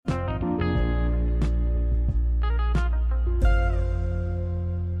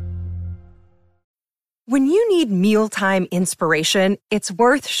When you need mealtime inspiration, it's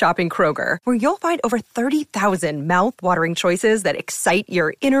worth shopping Kroger, where you'll find over 30,000 mouth-watering choices that excite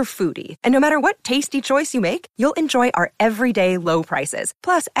your inner foodie. And no matter what tasty choice you make, you'll enjoy our everyday low prices,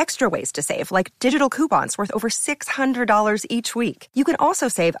 plus extra ways to save, like digital coupons worth over $600 each week. You can also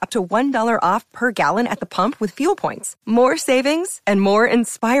save up to $1 off per gallon at the pump with fuel points. More savings and more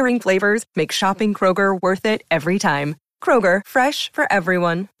inspiring flavors make shopping Kroger worth it every time. Kroger, fresh for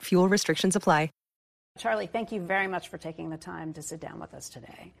everyone. Fuel restrictions apply. Charlie, thank you very much for taking the time to sit down with us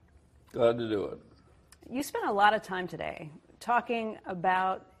today. Glad to do it. You spent a lot of time today talking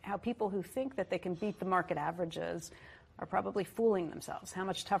about how people who think that they can beat the market averages are probably fooling themselves, how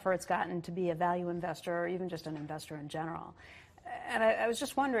much tougher it's gotten to be a value investor or even just an investor in general. And I was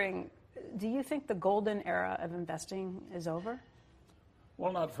just wondering, do you think the golden era of investing is over?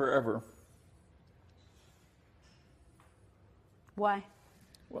 Well, not forever. Why?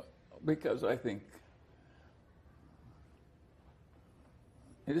 Well, because I think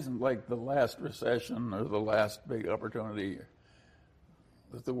it isn't like the last recession or the last big opportunity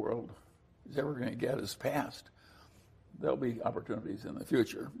that the world is ever going to get is past. There'll be opportunities in the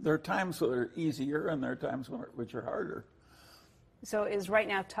future. There are times that are easier and there are times which are harder. So is right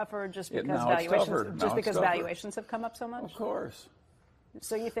now tougher just because valuations have come up so much? Of course.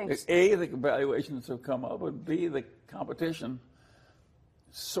 So you think A, the valuations have come up, and B, the competition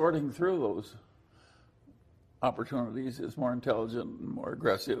sorting through those opportunities is more intelligent and more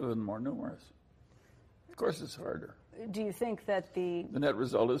aggressive and more numerous. Of course, it's harder. Do you think that the net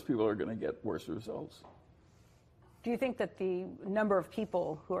result is people are going to get worse results? Do you think that the number of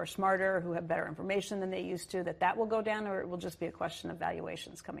people who are smarter, who have better information than they used to, that will go down, or it will just be a question of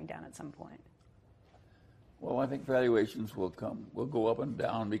valuations coming down at some point? Well, I think valuations will go up and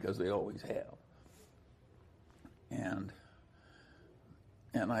down because they always have. And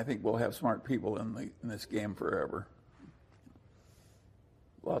I think we'll have smart people in this game forever.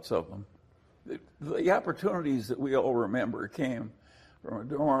 Lots of them. The opportunities that we all remember came from a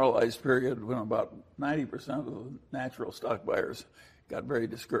demoralized period when about 90% of the natural stock buyers got very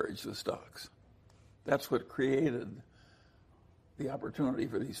discouraged with stocks. That's what created the opportunity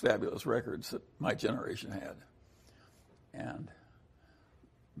for these fabulous records that my generation had. And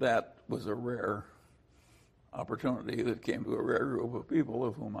that was a rare opportunity that came to a rare group of people,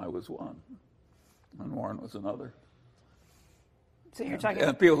 of whom I was one, and Warren was another. So you're talking...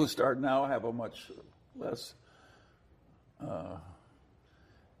 And people who start now have a much less...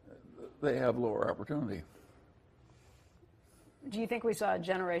 they have lower opportunity. Do you think we saw a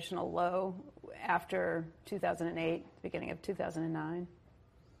generational low after 2008, beginning of 2009?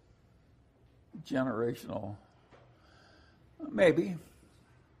 Generational? Maybe.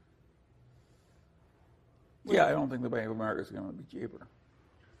 Yeah, I don't think the Bank of America is going to be cheaper.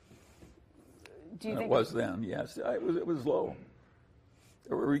 Do you think it was then? Yes, it was low.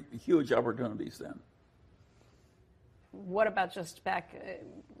 There were huge opportunities then. What about just back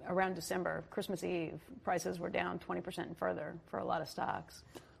around December, Christmas Eve? Prices were down 20% and further for a lot of stocks.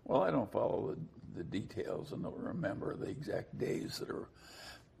 Well, I don't follow the details and don't remember the exact days that are.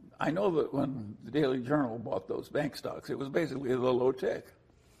 I know that when the Daily Journal bought those bank stocks, it was basically the low tick.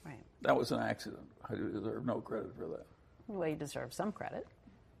 Right. That was an accident. I deserve no credit for that. Well, you deserve some credit.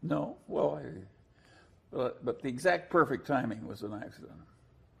 No, well, but the exact perfect timing was an accident.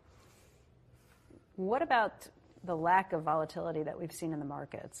 What about the lack of volatility that we've seen in the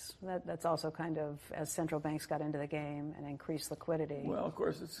markets? That's also kind of, as central banks got into the game and increased liquidity. Well, of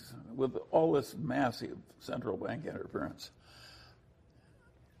course, it's with all this massive central bank interference.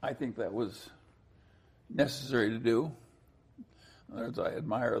 I think that was necessary to do. In other words, I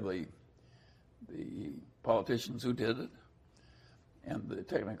admire the politicians who did it and the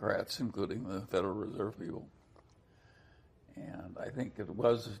technocrats, including the Federal Reserve people. And I think it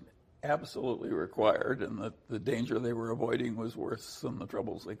was absolutely required, and that the danger they were avoiding was worse than the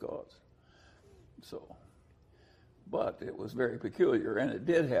troubles they caused. So, but it was very peculiar, and it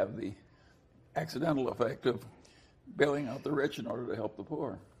did have the accidental effect of bailing out the rich in order to help the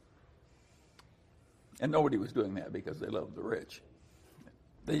poor. And nobody was doing that because they loved the rich.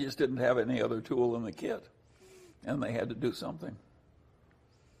 They just didn't have any other tool in the kit, and they had to do something.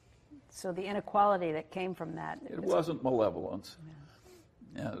 So the inequality that came from that... It wasn't malevolence.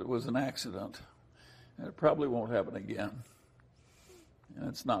 Yeah. And it was an accident. And it probably won't happen again. And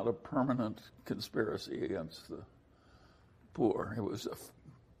it's not a permanent conspiracy against the poor. It was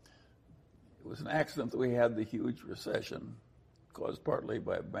an accident that we had the huge recession, caused partly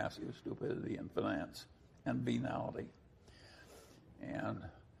by massive stupidity in finance and venality. And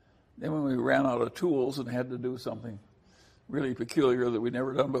then when we ran out of tools and had to do something really peculiar that we'd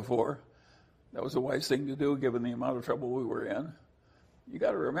never done before, That was a wise thing to do, given the amount of trouble we were in. You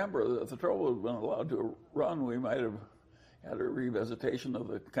got to remember that if the trouble had been allowed to run, we might have had a revisitation of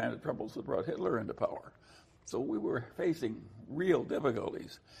the kind of troubles that brought Hitler into power. So we were facing real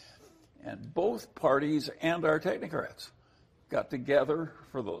difficulties. And both parties and our technocrats got together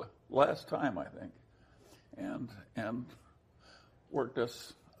for the last time, I think, and worked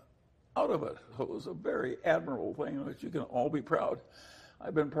us out of it. So it was a very admirable thing in which you can all be proud.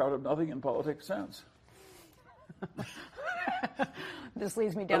 I've been proud of nothing in politics since. This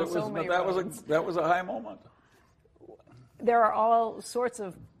leads me down so many roads. That was a high moment. There are all sorts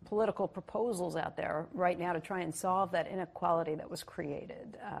of political proposals out there right now to try and solve that inequality that was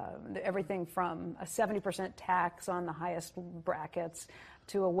created. Everything from a 70% tax on the highest brackets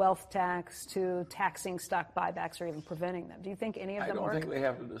to a wealth tax to taxing stock buybacks or even preventing them. Do you think any of them work? I don't think they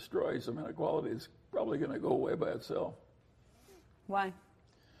have to destroy some inequality. It's probably going to go away by itself. Why?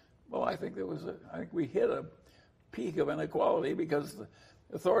 Well, I think we hit a peak of inequality because the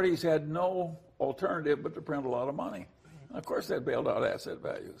authorities had no alternative but to print a lot of money. Of course, that bailed out asset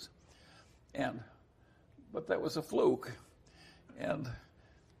values, but that was a fluke, and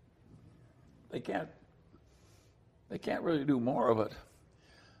they can't really do more of it.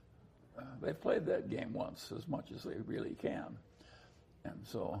 They've played that game once as much as they really can, and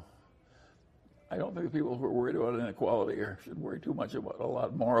so I don't think the people who are worried about inequality should worry too much about a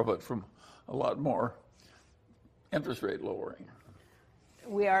lot more of it from a lot more interest rate lowering.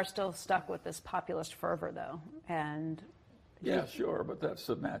 We are still stuck with this populist fervor, though, and yeah, sure, but that's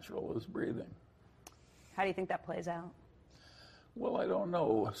as natural as breathing. How do you think that plays out? Well, I don't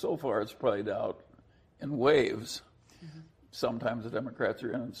know. So far, it's played out in waves. Mm-hmm. Sometimes the Democrats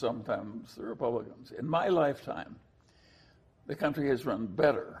are in, and sometimes the Republicans. In my lifetime, the country has run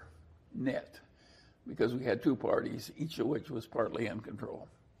better net because we had two parties, each of which was partly in control.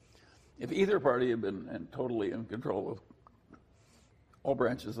 If either party had been totally in control of all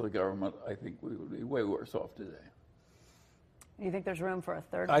branches of the government, I think we would be way worse off today. You think there's room for a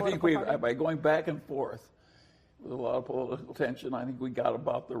third? I think by going back and forth with a lot of political tension, I think we got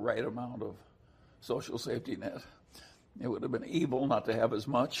about the right amount of social safety net. It would have been evil not to have as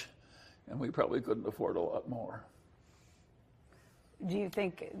much, and we probably couldn't afford a lot more. Do you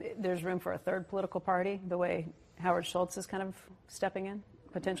think there's room for a third political party, the way Howard Schultz is kind of stepping in,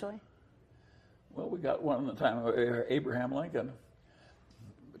 potentially? Well, we got one in the time of Abraham Lincoln.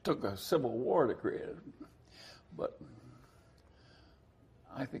 It took a civil war to create it, but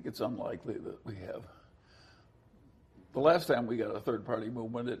I think it's unlikely that we have. The last time we got a third-party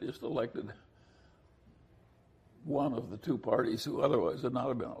movement, it just elected one of the two parties who otherwise would not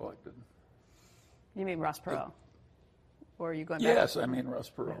have been elected. You mean Ross Perot? Or are you going back? Yes, I mean Ross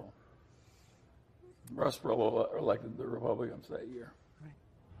Perot. Yeah. Ross Perot elected the Republicans that year. Right.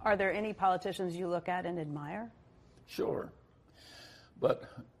 Are there any politicians you look at and admire? Sure. But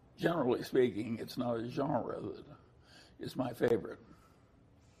generally speaking, it's not a genre that is my favorite.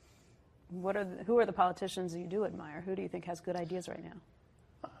 Who are the politicians you do admire? Who do you think has good ideas right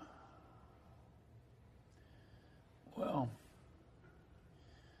now? Well,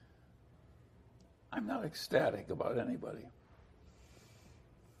 I'm not ecstatic about anybody.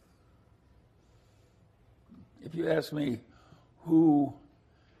 If you ask me who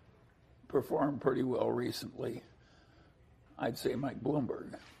performed pretty well recently, I'd say Mike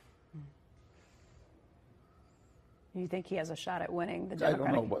Bloomberg. You think he has a shot at winning the Democratic?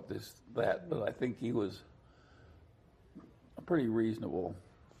 I don't know about that, but I think he was a pretty reasonable,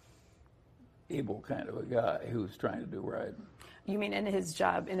 able kind of a guy who's trying to do right. You mean in his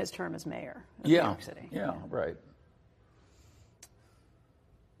term as mayor of New York City? Yeah, right.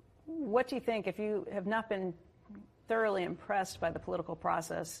 What do you think, if you have not been thoroughly impressed by the political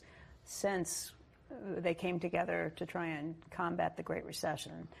process since they came together to try and combat the Great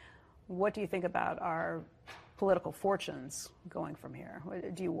Recession, what do you think about our political fortunes going from here?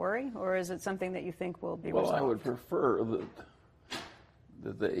 Do you worry, or is it something that you think will be resolved? Well, I would prefer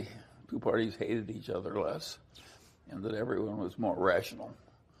that the two parties hated each other less and that everyone was more rational.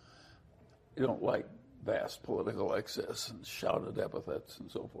 You don't like vast political excess and shouted epithets and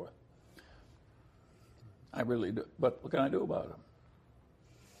so forth. I really do. But what can I do about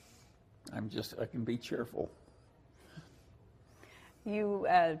it? I can be cheerful. You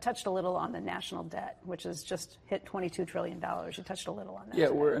touched a little on the national debt, which has just hit $22 trillion. You touched a little on that. Yeah,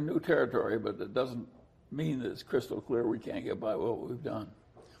 today. We're in new territory, but it doesn't mean that it's crystal clear we can't get by what we've done.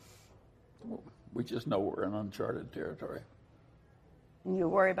 We just know we're in uncharted territory. You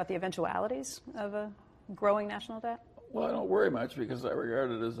worry about the eventualities of a growing national debt? Well, I don't worry much because I regard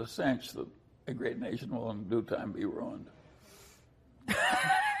it as a cinch that a great nation will in due time be ruined.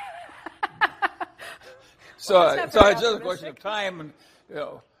 So it's just a question of time, and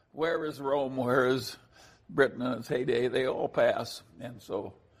where is Rome? Where is Britain in its heyday? They all pass, and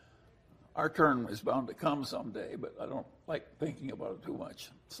so our turn is bound to come someday. But I don't like thinking about it too much.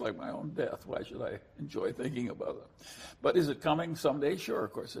 It's like my own death. Why should I enjoy thinking about it? But is it coming someday? Sure,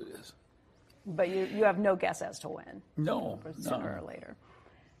 of course it is. But you have no guess as to when. No, sooner or later.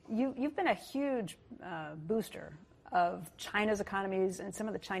 You've been a huge booster of China's economies and some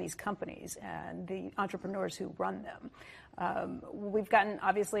of the Chinese companies and the entrepreneurs who run them. We've gotten,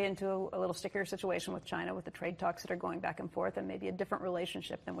 obviously, into a little stickier situation with China with the trade talks that are going back and forth, and maybe a different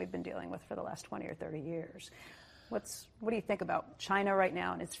relationship than we've been dealing with for the last 20 or 30 years. What do you think about China right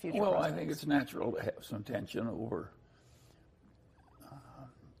now and its future prospects? Well, I think it's natural to have some tension over.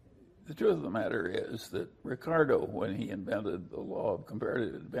 The truth of the matter is that Ricardo, when he invented the law of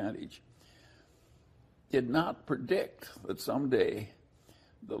comparative advantage, did not predict that someday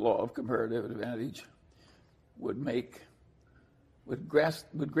the law of comparative advantage would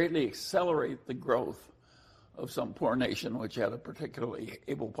greatly accelerate the growth of some poor nation which had a particularly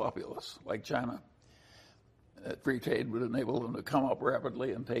able populace, like China. That free trade would enable them to come up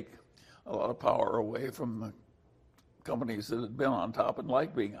rapidly and take a lot of power away from the companies that had been on top and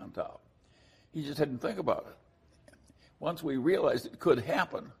liked being on top. He just didn't think about it. Once we realized it could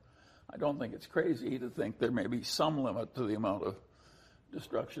happen, I don't think it's crazy to think there may be some limit to the amount of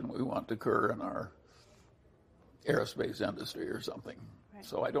destruction we want to occur in our aerospace industry or something. Right.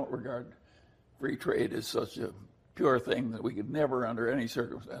 So I don't regard free trade as such a pure thing that we could never, under any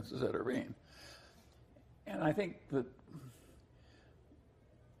circumstances, intervene. And I think that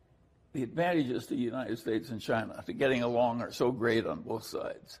the advantages to the United States and China to getting along are so great on both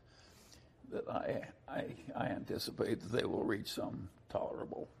sides that I anticipate that they will reach some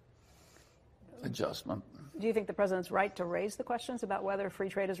tolerable adjustment. Do you think the president's right to raise the questions about whether free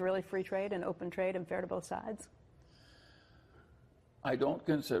trade is really free trade and open trade and fair to both sides? I don't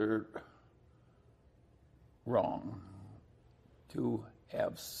consider wrong to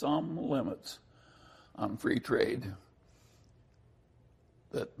have some limits on free trade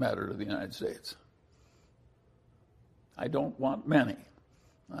that matter to the United States. I don't want many.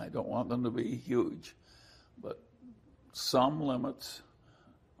 I don't want them to be huge. But some limits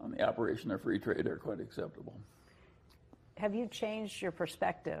on the operation of free trade are quite acceptable. Have you changed your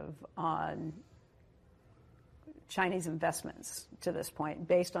perspective on Chinese investments to this point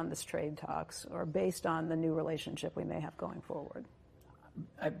based on this trade talks or based on the new relationship we may have going forward?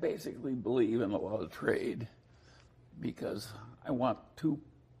 I basically believe in a lot of trade because I want two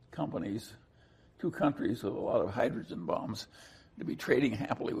countries with a lot of hydrogen bombs to be trading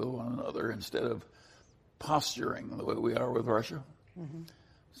happily with one another instead of posturing the way we are with Russia. Mm-hmm.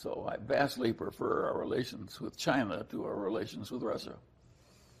 So I vastly prefer our relations with China to our relations with Russia.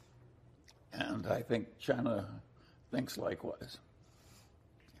 And I think China thinks likewise.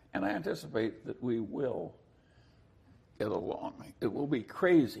 And I anticipate that we will get along. It will be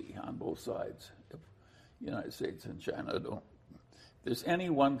crazy on both sides if the United States and China don't. If there's any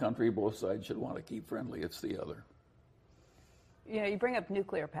one country both sides should want to keep friendly, it's the other. You know, you bring up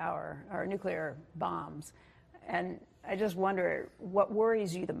nuclear power or nuclear bombs, and I just wonder what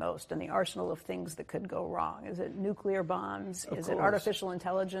worries you the most in the arsenal of things that could go wrong. Is it nuclear bombs? Is it artificial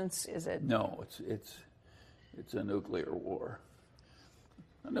intelligence? Is it? No, it's a nuclear war.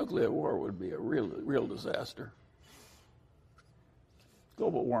 A nuclear war would be a real disaster.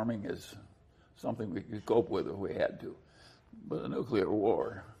 Global warming is something we could cope with if we had to, but a nuclear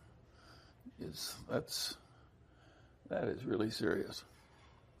war that is really serious.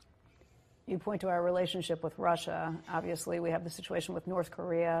 You point to our relationship with Russia. Obviously, we have the situation with North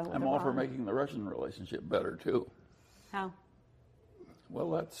Korea. I'm all for making the Russian relationship better, too. How? Well,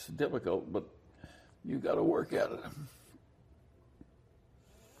 that's difficult, but you've got to work at it.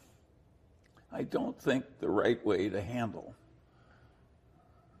 I don't think the right way to handle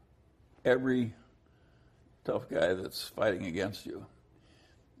every tough guy that's fighting against you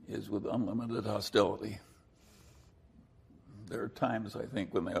is with unlimited hostility. There are times, I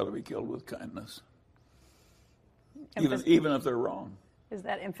think, when they ought to be killed with kindness, even if they're wrong. Is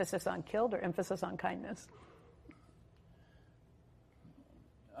that emphasis on killed or emphasis on kindness?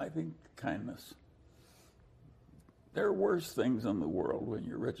 I think kindness. There are worse things in the world when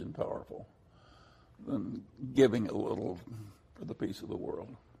you're rich and powerful than giving a little for the peace of the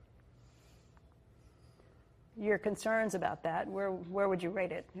world. Your concerns about that, where would you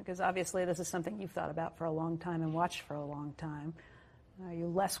rate it? Because obviously this is something you've thought about for a long time and watched for a long time. Are you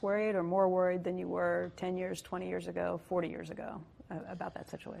less worried or more worried than you were 10 years, 20 years ago, 40 years ago about that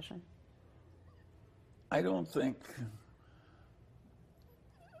situation? I don't think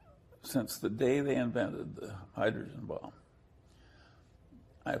since the day they invented the hydrogen bomb,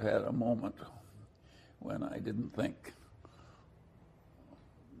 I've had a moment when I didn't think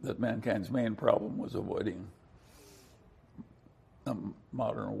that mankind's main problem was avoiding a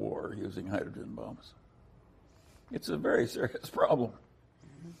modern war using hydrogen bombs. It's a very serious problem.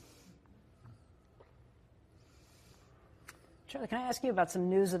 Charlie, can I ask you about some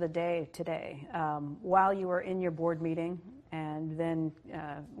news of the day today? While you were in your board meeting and then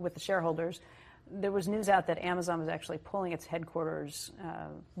with the shareholders, there was news out that Amazon was actually pulling its headquarters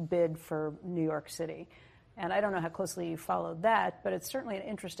bid for New York City. And I don't know how closely you followed that, but it's certainly an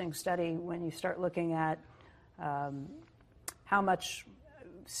interesting study when you start looking at how much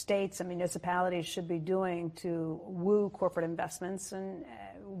states and municipalities should be doing to woo corporate investments, and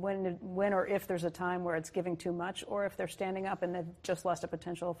when or if there's a time where it's giving too much, or if they're standing up and they've just lost a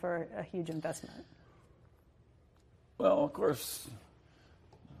potential for a huge investment. Well, of course,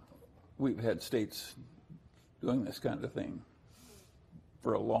 we've had states doing this kind of thing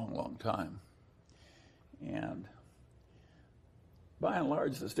for a long, long time. And by and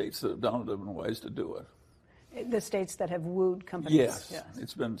large, the states that have done it have been wise to do it. The states that have wooed companies. Yes.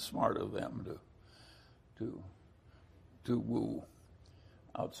 It's been smart of them to woo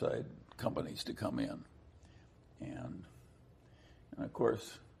outside companies to come in. And of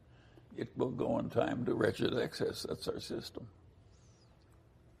course, it will go in time to wretched excess. That's our system.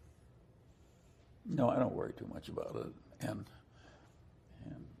 No, I don't worry too much about it. And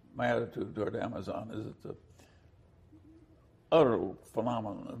my attitude toward Amazon is it's an utter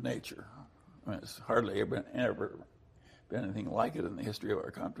phenomenon of nature. I mean, it's hardly ever been anything like it in the history of our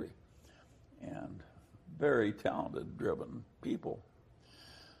country. And very talented, driven people.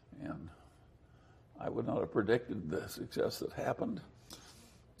 And I would not have predicted the success that happened.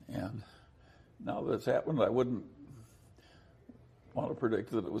 And now that it's happened, I wouldn't want to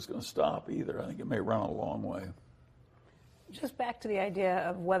predict that it was going to stop either. I think it may run a long way. Just back to the idea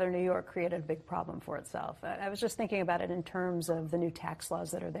of whether New York created a big problem for itself. I was just thinking about it in terms of the new tax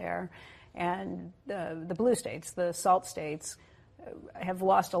laws that are there. And the blue states, the SALT states, have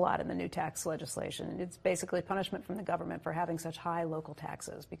lost a lot in the new tax legislation. It's basically punishment from the government for having such high local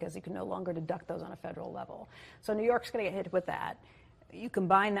taxes because you can no longer deduct those on a federal level. So New York's going to get hit with that. You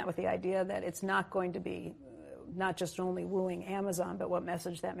combine that with the idea that it's not going to be not just only wooing Amazon, but what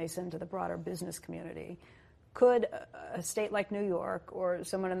message that may send to the broader business community. Could a state like New York or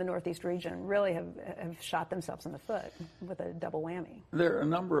someone in the Northeast region really have shot themselves in the foot with a double whammy? There are a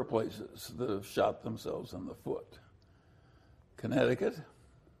number of places that have shot themselves in the foot. Connecticut,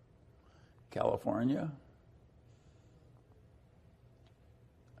 California,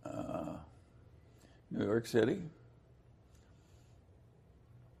 New York City.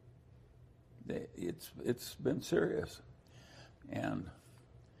 It's been serious. And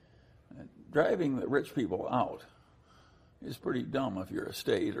driving the rich people out is pretty dumb if you're a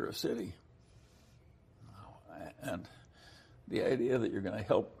state or a city. And the idea that you're going to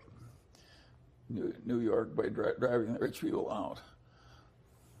help New York by driving the rich people out,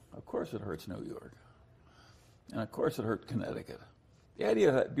 of course it hurts New York. And of course it hurt Connecticut. The idea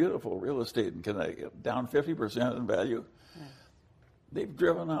of that beautiful real estate in Connecticut, down 50% in value, they've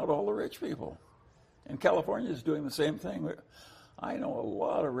driven out all the rich people. And California is doing the same thing. I know a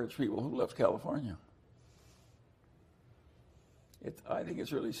lot of rich people who left California. I think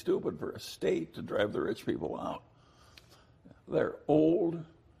it's really stupid for a state to drive the rich people out. They're old.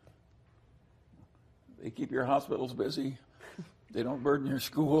 They keep your hospitals busy. They don't burden your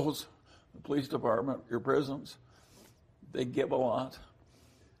schools, the police department, your prisons. They give a lot.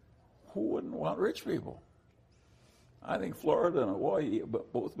 Who wouldn't want rich people? I think Florida and Hawaii have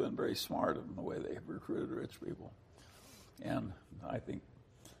both been very smart in the way they've recruited rich people. And I think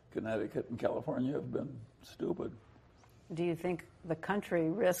Connecticut and California have been stupid. Do you think the country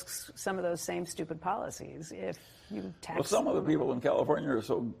risks some of those same stupid policies if you tax? Well, some of the people in California are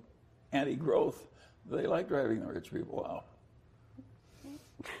so anti-growth, they like driving the rich people out.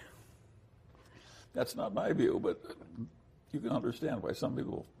 That's not my view, but you can understand why some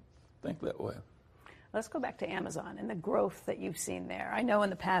people think that way. Let's go back to Amazon and the growth that you've seen there. I know in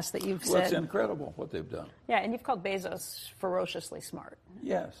the past that you've Well, said... it's incredible what they've done. Yeah, and you've called Bezos ferociously smart.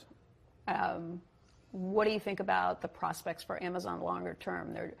 Yes. What do you think about the prospects for Amazon longer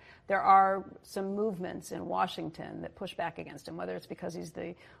term? There are some movements in Washington that push back against him, whether it's because he's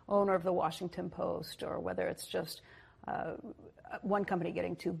the owner of the Washington Post or whether it's just one company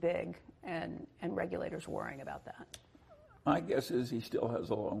getting too big and regulators worrying about that. My guess is he still has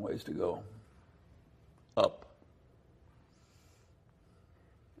a long ways to go. Up.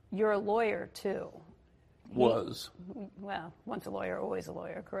 You're a lawyer, too. Was. Well, once a lawyer, always a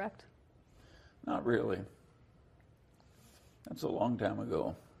lawyer, correct? Not really. That's a long time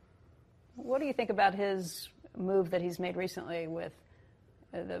ago. What do you think about his move that he's made recently with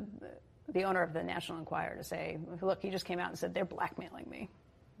the owner of the National Enquirer to say, look, he just came out and said, they're blackmailing me.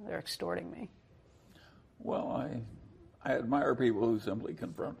 They're extorting me. Well, I admire people who simply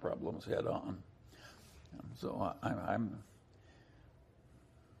confront problems head on. So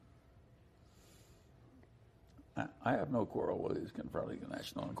I have no quarrel with his confronting the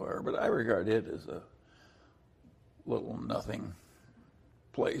National Enquirer, but I regard it as a little nothing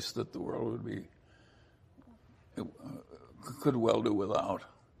place that the world could well do without.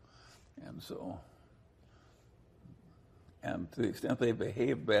 And so, and to the extent they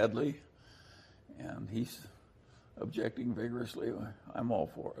behave badly, and he's objecting vigorously, I'm all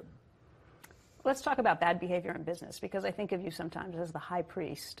for it. Let's talk about bad behavior in business, because I think of you sometimes as the high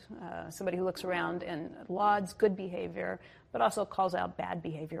priest, somebody who looks around and lauds good behavior, but also calls out bad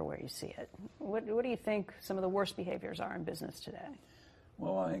behavior where you see it. What do you think some of the worst behaviors are in business today?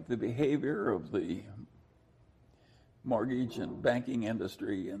 Well, I think the behavior of the mortgage and banking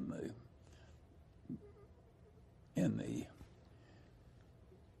industry in the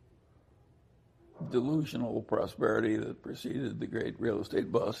delusional prosperity that preceded the great real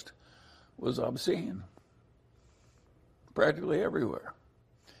estate bust was obscene, practically everywhere.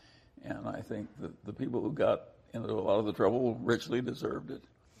 And I think that the people who got into a lot of the trouble richly deserved it.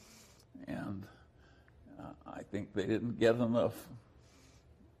 And I think they didn't get enough.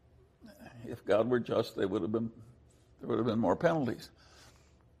 If God were just, there would have been more penalties.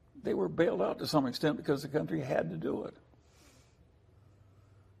 They were bailed out to some extent because the country had to do it.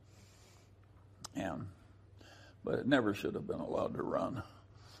 But it never should have been allowed to run.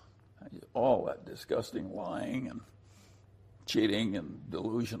 All that disgusting lying and cheating and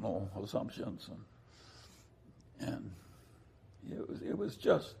delusional assumptions, and it was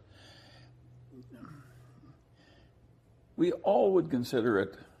just, we all would consider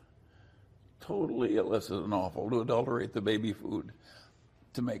it totally illicit and awful to adulterate the baby food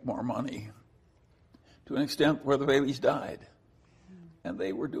to make more money, to an extent where the babies died. And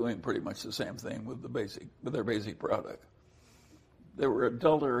they were doing pretty much the same thing with their basic product. They were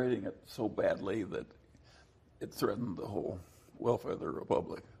adulterating it so badly that it threatened the whole welfare of the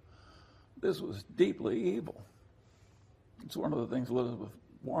republic. This was deeply evil. It's one of the things Elizabeth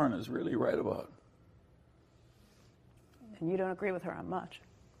Warren is really right about. And you don't agree with her on much.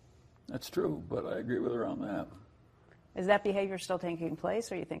 That's true, but I agree with her on that. Is that behavior still taking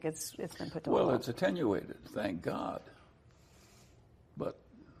place, or you think it's been put to a halt? Well, it's attenuated, thank God. But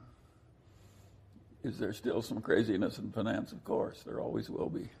is there still some craziness in finance? Of course, there always will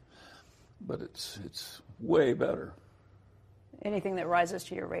be. But it's way better. Anything that rises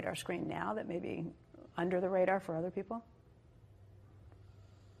to your radar screen now that may be under the radar for other people?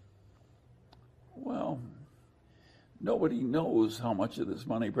 Well, nobody knows how much of this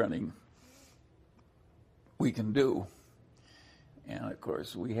money printing we can do. And of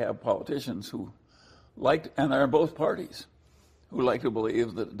course, we have politicians who and are in both parties, who like to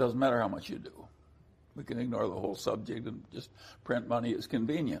believe that it doesn't matter how much you do. We can ignore the whole subject and just print money as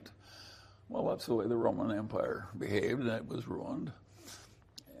convenient. Well, that's the way the Roman Empire behaved, and it was ruined.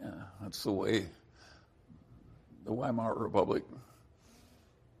 That's the way the Weimar Republic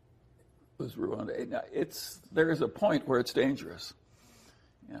was ruined. There is a point where it's dangerous.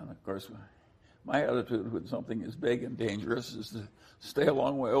 And of course, my attitude when something is big and dangerous is to stay a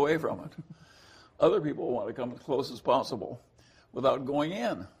long way away from it. Other people want to come as close as possible without going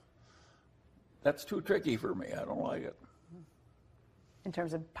in. That's too tricky for me. I don't like it. In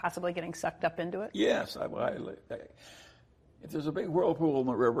terms of possibly getting sucked up into it? Yes. If there's a big whirlpool in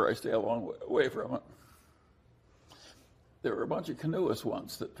the river, I stay a long way away from it. There were a bunch of canoeists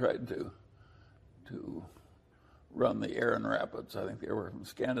once that tried to run the Erin Rapids. I think they were from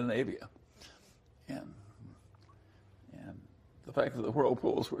Scandinavia. And the fact that the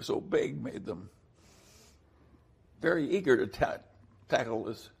whirlpools were so big made them very eager to tackle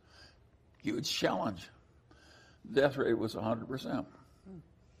this huge challenge. Death rate was 100%.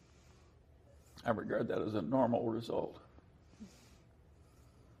 I regard that as a normal result.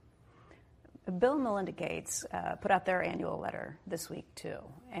 Bill and Melinda Gates put out their annual letter this week, too.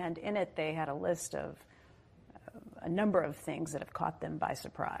 And in it, they had a list of a number of things that have caught them by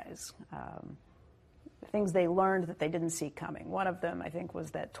surprise. Things they learned that they didn't see coming. One of them, I think,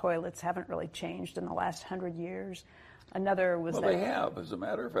 was that toilets haven't really changed in the last 100 years. Another was Well, they have. As a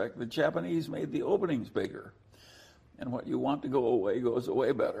matter of fact, the Japanese made the openings bigger. And what you want to go away goes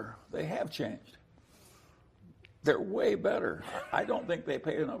away better. They have changed. They're way better. I don't think they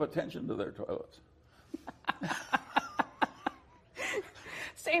pay enough attention to their toilets.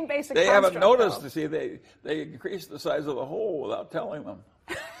 Same basic They haven't construct, noticed. though. See, they increased the size of the hole without telling them.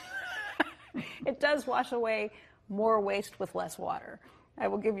 It does wash away more waste with less water. I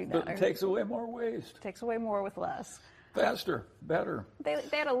will give you that. But it takes away more waste. Takes away more with less. Faster, better. They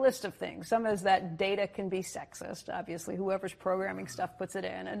had a list of things. Some is that data can be sexist. Obviously, whoever's programming stuff puts it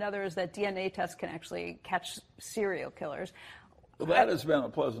in. Another is that DNA tests can actually catch serial killers. Well, that has been a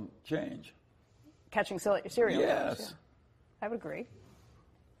pleasant change. Catching serial killers. Yes. Yeah. I would agree.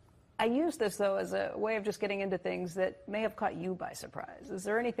 I use this, though, as a way of just getting into things that may have caught you by surprise. Is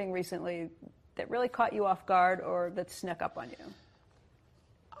there anything recently that really caught you off guard or that snuck up on you?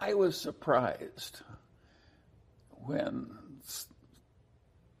 I was surprised when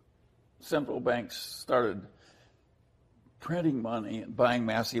central banks started printing money and buying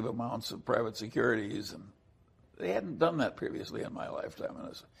massive amounts of private securities, and they hadn't done that previously in my lifetime,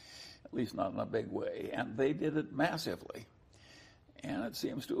 at least not in a big way, and they did it massively, and it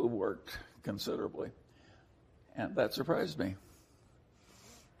seems to have worked considerably, and that surprised me.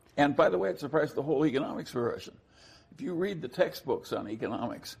 And by the way, it surprised the whole economics profession. If you read the textbooks on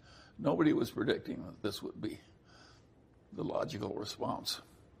economics, nobody was predicting that this would be the logical response.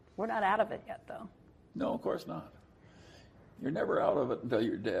 We're not out of it yet, though. No, of course not. You're never out of it until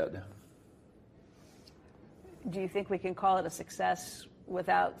you're dead. Do you think we can call it a success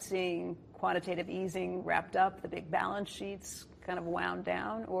without seeing quantitative easing wrapped up, the big balance sheets kind of wound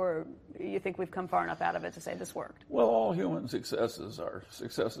down, or you think we've come far enough out of it to say this worked? Well, all human successes are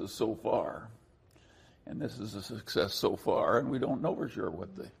successes so far, and this is a success so far, and we don't know for sure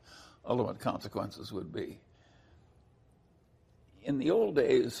what the ultimate consequences would be. In the old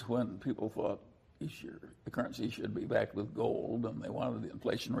days, when people thought the currency should be backed with gold, and they wanted the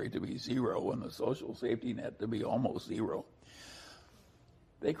inflation rate to be zero and the social safety net to be almost zero,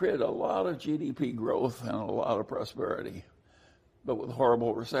 they created a lot of GDP growth and a lot of prosperity, but with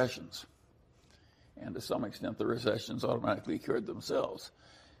horrible recessions. And to some extent, the recessions automatically cured themselves.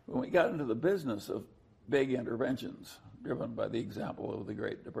 When we got into the business of big interventions, driven by the example of the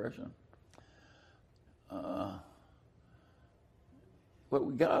Great Depression, what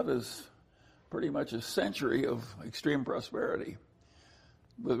we got is pretty much a century of extreme prosperity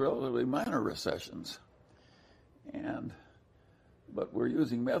with relatively minor recessions. But we're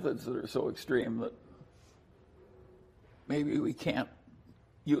using methods that are so extreme that maybe we can't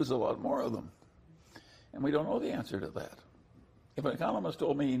use a lot more of them. And we don't know the answer to that. If an economist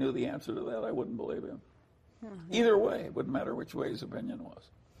told me he knew the answer to that, I wouldn't believe him. Mm-hmm. Either way, it wouldn't matter which way his opinion was.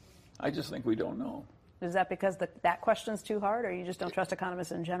 I just think we don't know. Is that because that question's too hard, or you just don't trust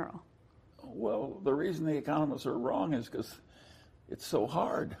economists in general? Well, the reason the economists are wrong is because it's so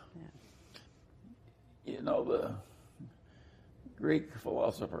hard. Yeah. You know, the Greek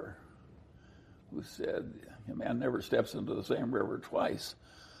philosopher who said, a man never steps into the same river twice.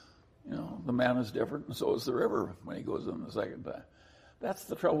 You know, the man is different, and so is the river when he goes in the second time. That's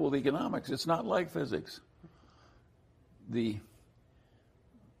the trouble with economics. It's not like physics. The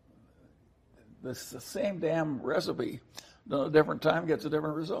same damn recipe done at a different time gets a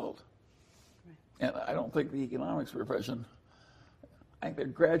different result. And I don't think the economics profession, I think they're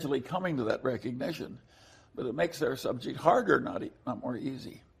gradually coming to that recognition, but it makes their subject harder, not more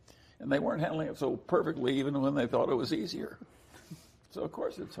easy. And they weren't handling it so perfectly even when they thought it was easier. So of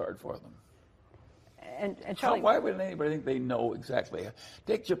course it's hard for them. And Charlie, why would anybody think they know exactly?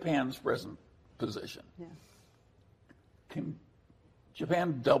 Take Japan's present position. Yeah. Can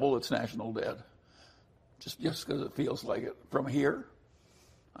Japan double its national debt just because it feels like it from here?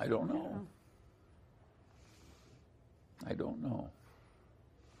 I don't know. I don't know.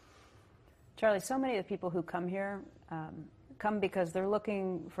 Charlie, so many of the people who come here come because they're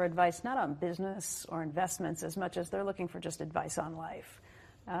looking for advice not on business or investments as much as they're looking for just advice on life.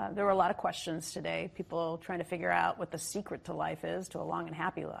 There were a lot of questions today, people trying to figure out what the secret to life is, to a long and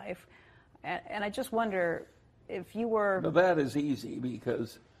happy life. And I just wonder if you were... Now that is easy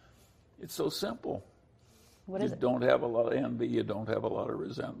because it's so simple. What is it? You don't have a lot of envy, you don't have a lot of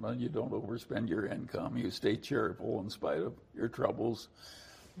resentment, you don't overspend your income, you stay cheerful in spite of your troubles,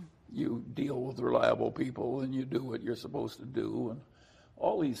 you deal with reliable people, and you do what you're supposed to do. And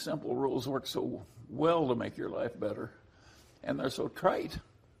all these simple rules work so well to make your life better, and they're so trite.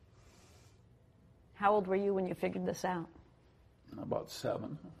 How old were you when you figured this out? About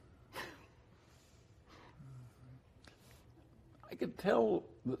 7. I could tell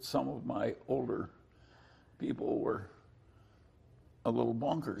that some of my older people were a little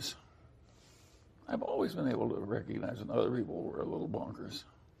bonkers. I've always been able to recognize when other people were a little bonkers.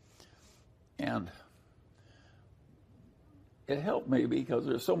 And it helped me because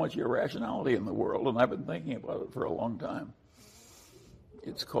there's so much irrationality in the world, and I've been thinking about it for a long time.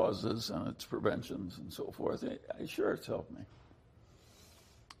 its causes and its preventions and so forth. Sure, it's helped me.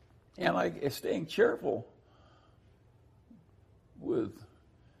 And staying cheerful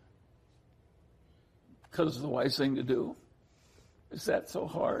because it's the wise thing to do. Is that so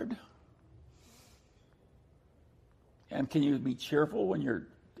hard? And can you be cheerful when you're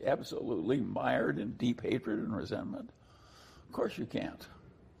absolutely mired in deep hatred and resentment? Of course you can't.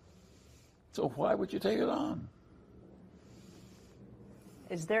 So why would you take it on?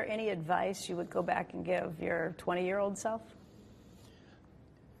 Is there any advice you would go back and give your 20-year-old self?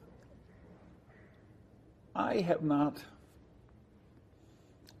 I have not.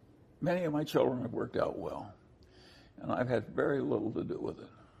 Many of my children have worked out well, and I've had very little to do with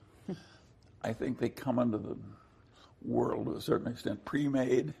it. I think they come into the world to a certain extent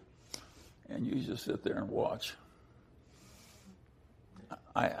pre-made, and you just sit there and watch.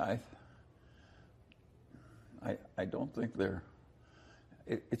 I don't think they're.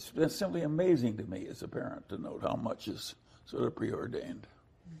 It's been simply amazing to me as a parent to note how much is sort of preordained.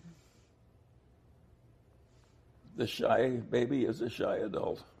 Mm-hmm. The shy baby is a shy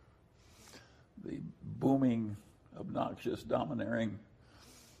adult. The booming, obnoxious, domineering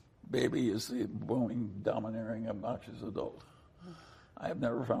baby is the booming, domineering, obnoxious adult. I have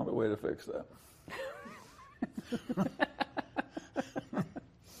never found a way to fix that.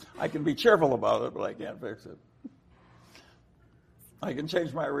 I can be cheerful about it, but I can't fix it. I can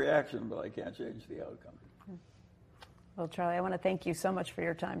change my reaction, but I can't change the outcome. Well, Charlie, I want to thank you so much for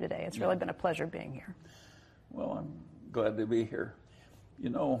your time today. It's really been a pleasure being here. Well, I'm glad to be here. You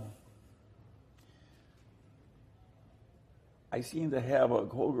know, I seem to have a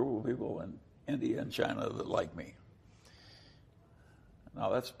whole group of people in India and China that like me. Now,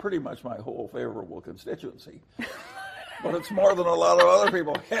 that's pretty much my whole favorable constituency. But it's more than a lot of other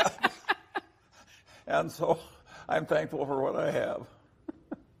people have. And so I'm thankful for what I have.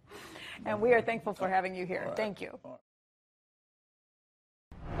 And we are thankful for having you here. Right. Thank you.